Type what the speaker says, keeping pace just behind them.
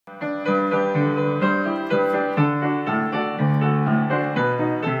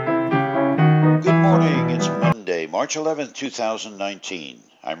March 11th, 2019.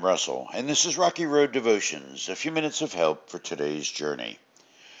 I'm Russell, and this is Rocky Road Devotions, a few minutes of help for today's journey.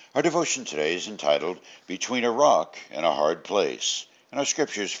 Our devotion today is entitled, Between a Rock and a Hard Place, and our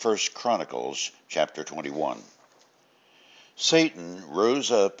scripture is 1 Chronicles, chapter 21. Satan rose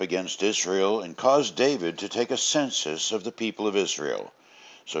up against Israel and caused David to take a census of the people of Israel.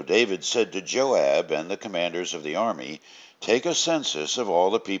 So David said to Joab and the commanders of the army, "Take a census of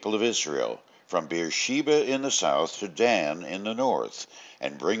all the people of Israel, from Beersheba in the south to Dan in the north,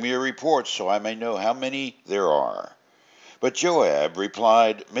 and bring me a report so I may know how many there are." But Joab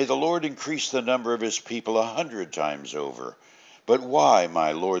replied, "May the Lord increase the number of his people 100 times over. But why,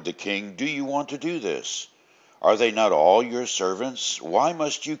 my lord the king, do you want to do this? Are they not all your servants? Why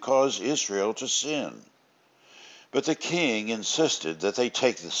must you cause Israel to sin?" But the king insisted that they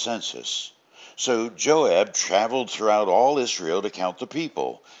take the census. So Joab traveled throughout all Israel to count the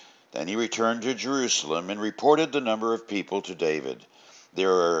people. Then he returned to Jerusalem and reported the number of people to David.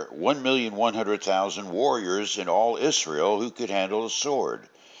 There are 1,100,000 warriors in all Israel who could handle a sword,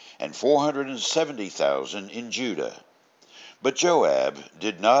 and 470,000 in Judah. But Joab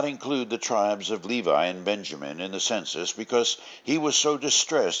did not include the tribes of Levi and Benjamin in the census because he was so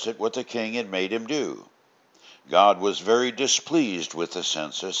distressed at what the king had made him do. God was very displeased with the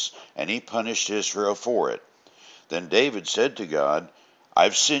census, and he punished Israel for it. Then David said to God,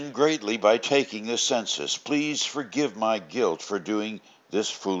 "I've sinned greatly by taking the census. Please forgive my guilt for doing this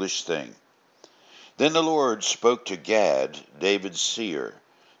foolish thing." Then the Lord spoke to Gad, David's seer.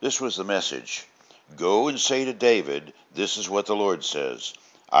 This was the message: "Go and say to David, this is what the Lord says.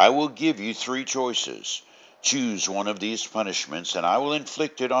 I will give you 3 choices. Choose one of these punishments, and I will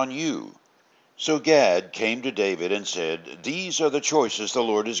inflict it on you." So Gad came to David and said, "These are the choices the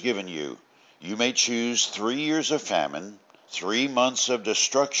Lord has given you. You may choose 3 years of famine, 3 months of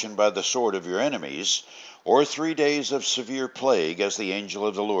destruction by the sword of your enemies, or 3 days of severe plague as the angel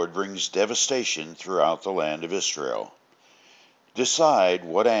of the Lord brings devastation throughout the land of Israel. Decide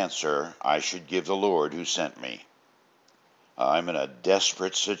what answer I should give the Lord who sent me." "I'm in a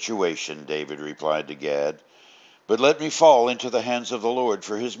desperate situation," David replied to Gad, "but let me fall into the hands of the Lord,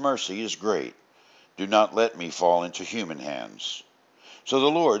 for his mercy is great. Do not let me fall into human hands." So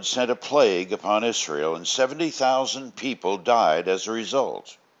the Lord sent a plague upon Israel, and 70,000 people died as a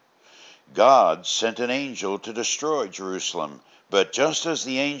result. God sent an angel to destroy Jerusalem, but just as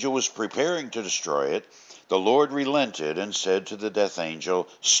the angel was preparing to destroy it, the Lord relented and said to the death angel,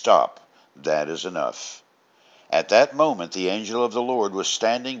 "Stop, that is enough." At that moment the angel of the Lord was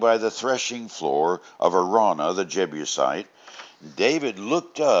standing by the threshing floor of Araunah the Jebusite. David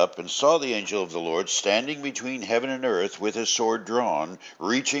looked up and saw the angel of the Lord standing between heaven and earth with his sword drawn,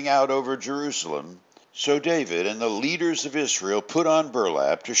 reaching out over Jerusalem. So David and the leaders of Israel put on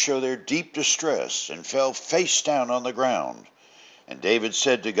burlap to show their deep distress and fell face down on the ground. And David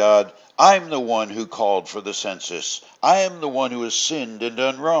said to God, "I'm the one who called for the census. I am the one who has sinned and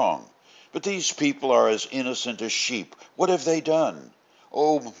done wrong. But these people are as innocent as sheep. What have they done?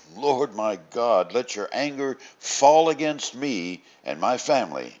 Oh, Lord my God, let your anger fall against me and my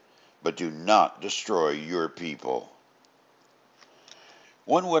family, but do not destroy your people."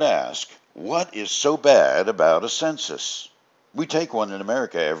 One would ask, what is so bad about a census? We take one in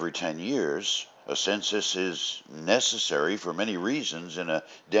America every 10 years. A census is necessary for many reasons in a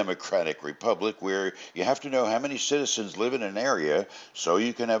democratic republic where you have to know how many citizens live in an area so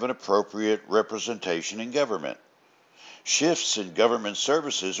you can have an appropriate representation in government. Shifts in government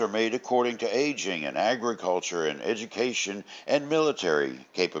services are made according to aging and agriculture and education and military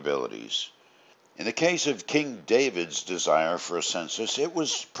capabilities. In the case of King David's desire for a census, it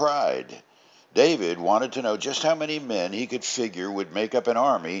was pride. David wanted to know just how many men he could figure would make up an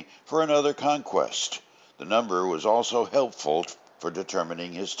army for another conquest. The number was also helpful for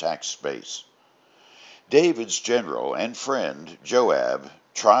determining his tax base. David's general and friend, Joab,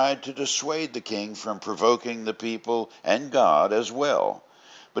 tried to dissuade the king from provoking the people and God as well.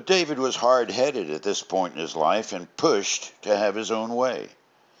 But David was hard-headed at this point in his life and pushed to have his own way.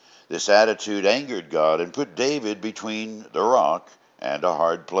 This attitude angered God and put David between the rock and a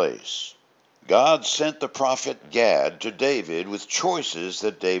hard place. God sent the prophet Gad to David with choices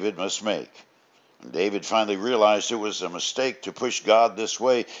that David must make. When David finally realized it was a mistake to push God this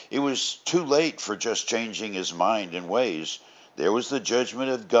way, it was too late for just changing his mind and ways. There was the judgment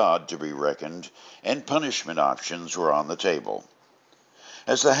of God to be reckoned, and punishment options were on the table.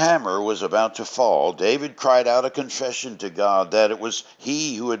 As the hammer was about to fall, David cried out a confession to God that it was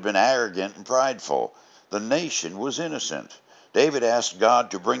he who had been arrogant and prideful. The nation was innocent. David asked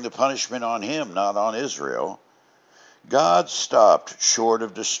God to bring the punishment on him, not on Israel. God stopped short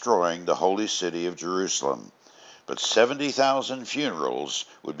of destroying the holy city of Jerusalem. But 70,000 funerals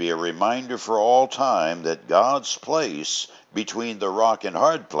would be a reminder for all time that God's place between the rock and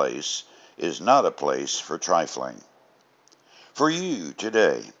hard place is not a place for trifling. For you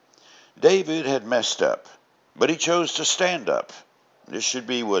today, David had messed up, but he chose to stand up. This should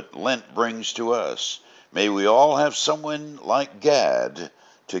be what Lent brings to us. May we all have someone like Gad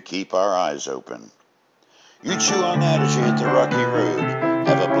to keep our eyes open. You chew on that as you hit the rocky road.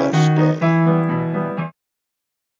 Have a blessed day.